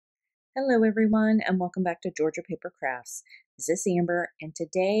Hello everyone and welcome back to Georgia Paper Crafts. This is Amber and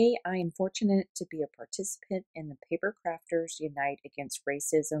today I am fortunate to be a participant in the Papercrafters Unite Against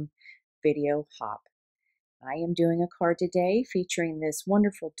Racism video hop. I am doing a card today featuring this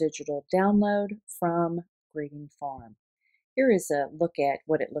wonderful digital download from Greeting Farm. Here is a look at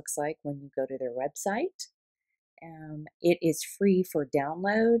what it looks like when you go to their website. It is free for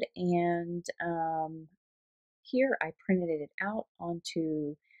download and here I printed it out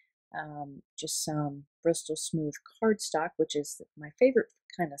onto just some Bristol Smooth cardstock, which is my favorite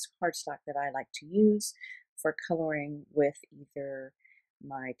kind of cardstock that I like to use for coloring with either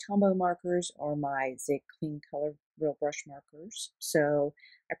my Tombow markers or my Zig Clean Color Real Brush markers. So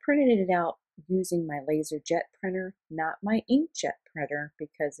I printed it out using my laser jet printer, not my inkjet printer,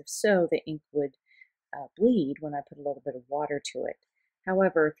 because if so, the ink would bleed when I put a little bit of water to it.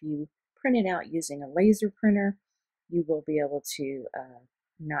 However, if you print it out using a laser printer, you will be able to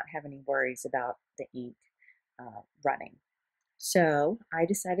not have any worries about the ink running. So I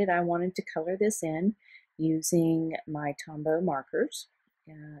decided I wanted to color this in using my Tombow markers.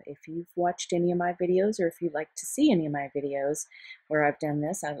 If you've watched any of my videos or if you'd like to see any of my videos where I've done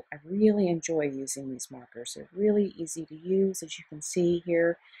this, I really enjoy using these markers. They're really easy to use. As you can see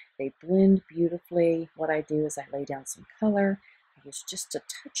here, they blend beautifully. What I do is I lay down some color. I use just a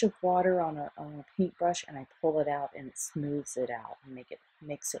touch of water on a paintbrush and I pull it out and it smooths it out and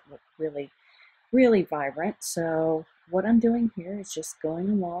makes it look really vibrant. So what I'm doing here is just going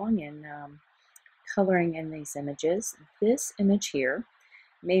along and coloring in these images. This image here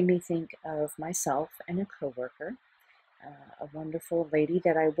made me think of myself and a coworker, a wonderful lady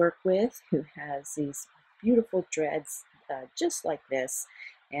that I work with who has these beautiful dreads just like this,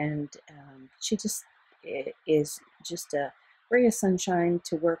 and she just is just a ray of sunshine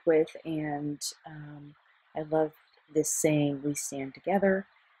to work with, and I love this saying, "We stand together,"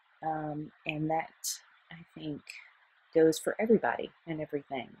 and that I think goes for everybody and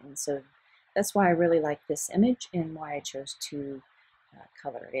everything. And so that's why I really like this image and why I chose to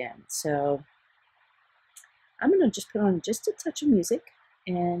color it in. So I'm going to just put on just a touch of music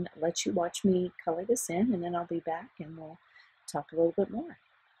and let you watch me color this in, and then I'll be back and we'll talk a little bit more.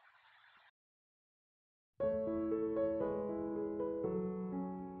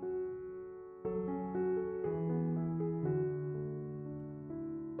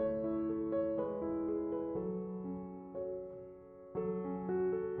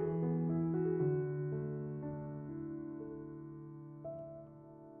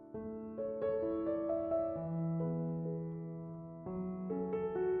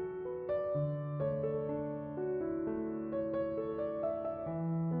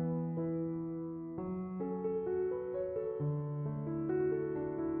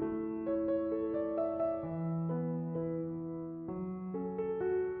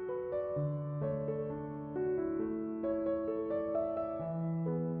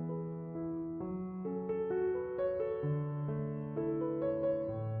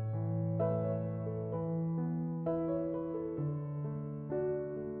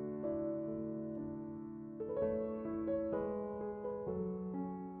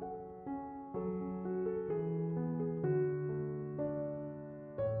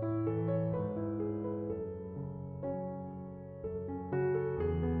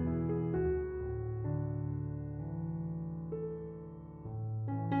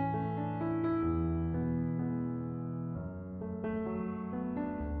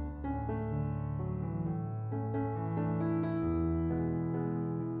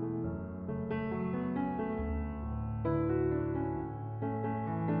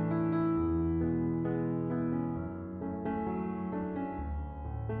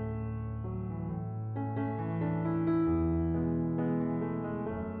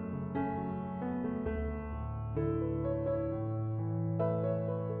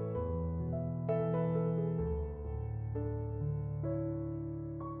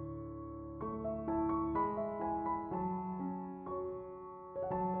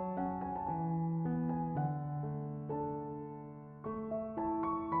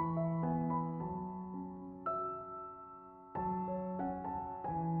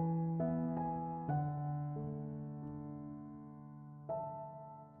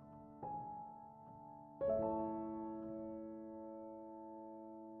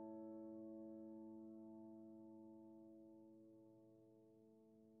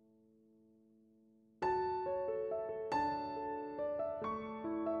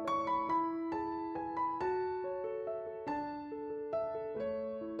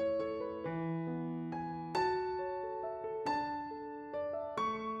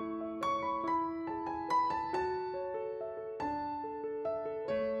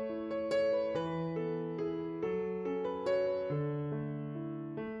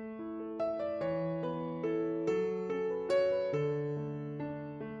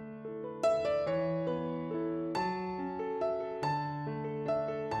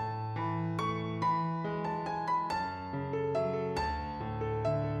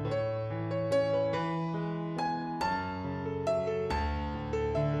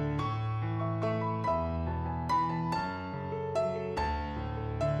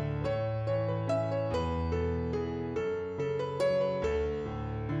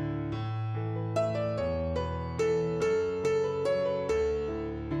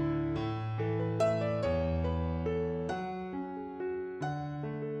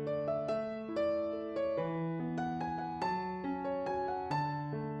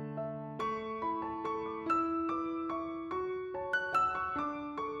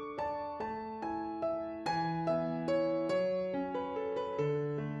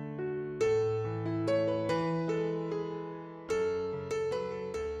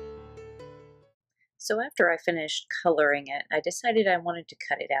 So after I finished coloring it, I decided I wanted to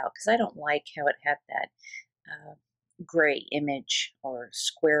cut it out because I don't like how it had that uh, gray image or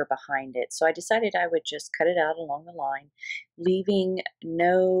square behind it. So I decided I would just cut it out along the line, leaving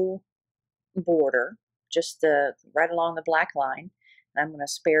no border, just the right along the black line. And I'm going to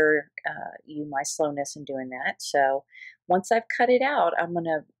spare you my slowness in doing that. So once I've cut it out, I'm going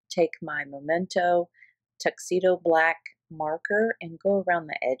to take my Memento Tuxedo Black marker and go around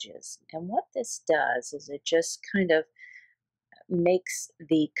the edges. And what this does is it just kind of makes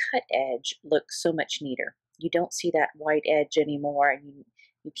the cut edge look so much neater. You don't see that white edge anymore, and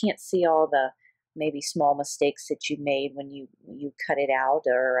you can't see all the maybe small mistakes that you made when you cut it out,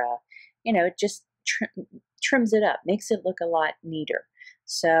 or it just trims it up, makes it look a lot neater.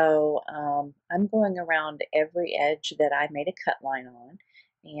 So I'm going around every edge that I made a cut line on,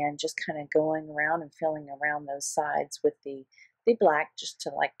 and just kind of going around and filling around those sides with the black, just to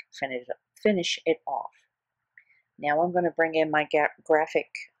like finish it off. Now I'm going to bring in my graphic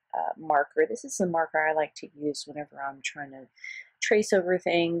marker. This is the marker I like to use whenever I'm trying to trace over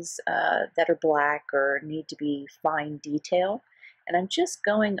things that are black or need to be fine detail. And I'm just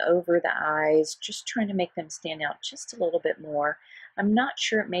going over the eyes, just trying to make them stand out just a little bit more. I'm not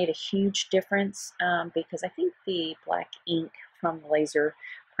sure it made a huge difference because I think the black ink from the laser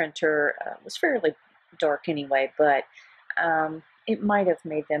printer was fairly dark anyway, but it might have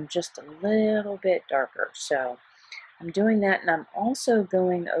made them just a little bit darker. So I'm doing that, and I'm also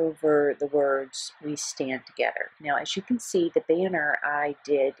going over the words "We Stand Together." Now, as you can see, the banner I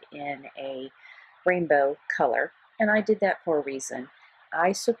did in a rainbow color, and I did that for a reason.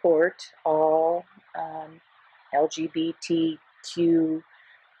 I support all LGBTQ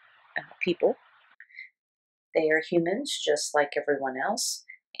people. They are humans just like everyone else,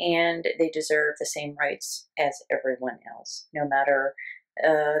 and they deserve the same rights as everyone else, no matter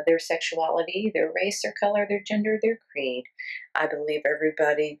their sexuality, their race, their color, their gender, their creed. I believe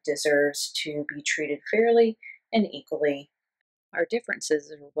everybody deserves to be treated fairly and equally. Our differences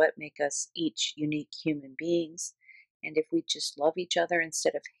are what make us each unique human beings, and if we just love each other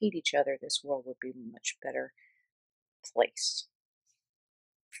instead of hate each other, this world would be a much better place.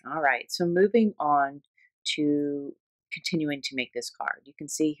 All right, so moving on to continuing to make this card. You can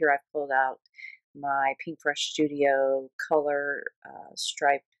see here I've pulled out my Paintbrush Studio color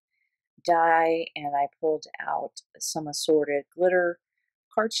stripe die, and I pulled out some assorted glitter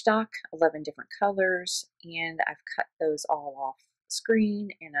cardstock, 11 different colors, and I've cut those all off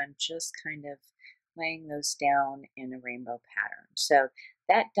screen, and I'm just kind of laying those down in a rainbow pattern. So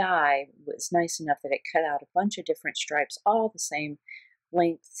that die was nice enough that it cut out a bunch of different stripes, all the same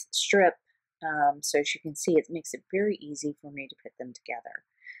length strip. So as you can see, it makes it very easy for me to put them together.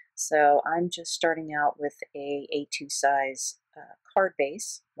 So I'm just starting out with a A2 size card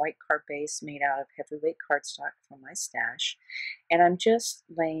base, white card base made out of heavyweight cardstock from my stash, and I'm just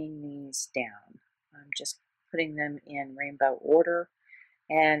laying these down. I'm just putting them in rainbow order,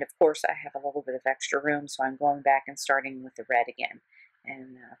 and of course I have a little bit of extra room, so I'm going back and starting with the red again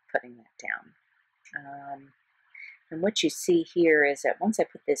and putting that down. And what you see here is that once I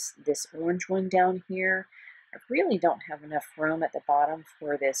put this orange one down here, I really don't have enough room at the bottom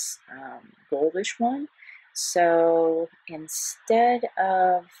for this goldish one. So instead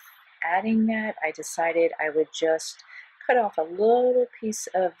of adding that, I decided I would just cut off a little piece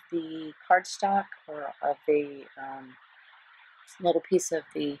of the cardstock, or of the little piece of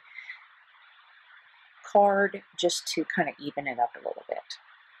the card, just to kind of even it up a little bit.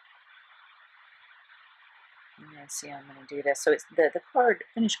 And see, I'm going to do this. So it's the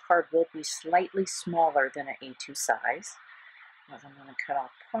finished card will be slightly smaller than an A2 size. I'm going to cut off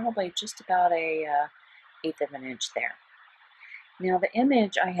probably just about a 1/8 of an inch there. Now the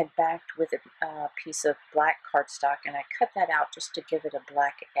image I had backed with a piece of black cardstock, and I cut that out just to give it a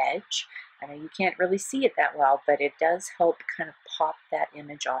black edge. I know you can't really see it that well, but it does help kind of pop that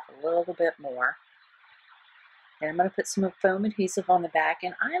image off a little bit more. And I'm going to put some foam adhesive on the back,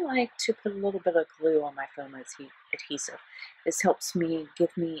 and I like to put a little bit of glue on my foam adhesive. This helps me,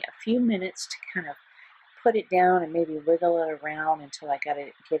 give me a few minutes to kind of put it down and maybe wiggle it around until I get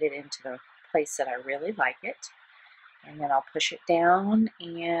it into the place that I really like it. And then I'll push it down,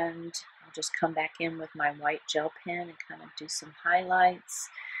 and I'll just come back in with my white gel pen and kind of do some highlights,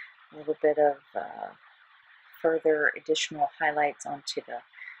 a little bit of further additional highlights onto the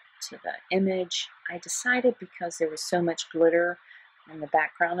image. I decided, because there was so much glitter in the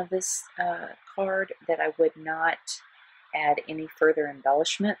background of this card, that I would not add any further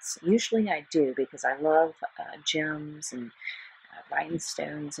embellishments. Usually I do, because I love gems and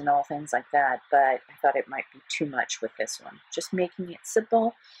rhinestones and all things like that, but I thought it might be too much with this one. Just making it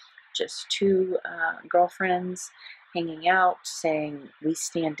simple, just two girlfriends hanging out, saying we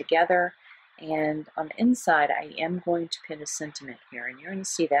stand together. And on the inside, I am going to pin a sentiment here, and you're going to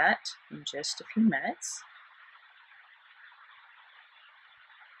see that in just a few minutes.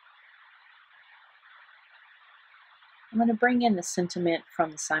 I'm going to bring in the sentiment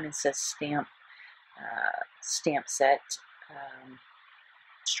from the Simon Says stamp set,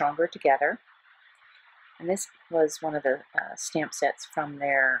 Stronger Together. And this was one of the stamp sets from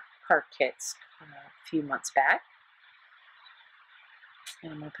their card kits a few months back.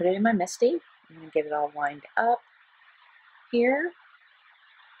 And I'm going to put it in my MISTI. I'm going to get it all lined up here.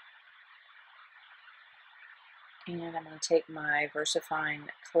 And I'm going to take my VersaFine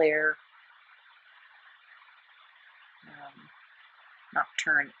Clear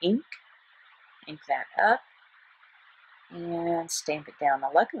Nocturne ink that up, and stamp it down.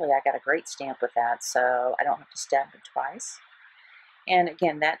 Now luckily I got a great stamp with that, so I don't have to stamp it twice. And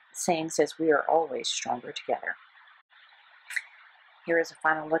again, that saying says we are always stronger together. Here is a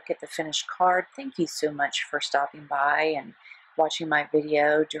final look at the finished card. Thank you so much for stopping by and watching my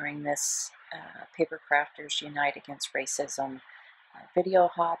video during this Papercrafters Unite Against Racism video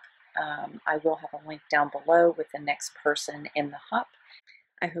hop. I will have a link down below with the next person in the hop.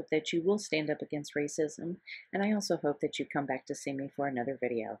 I hope that you will stand up against racism, and I also hope that you come back to see me for another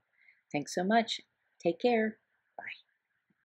video. Thanks so much. Take care. Bye.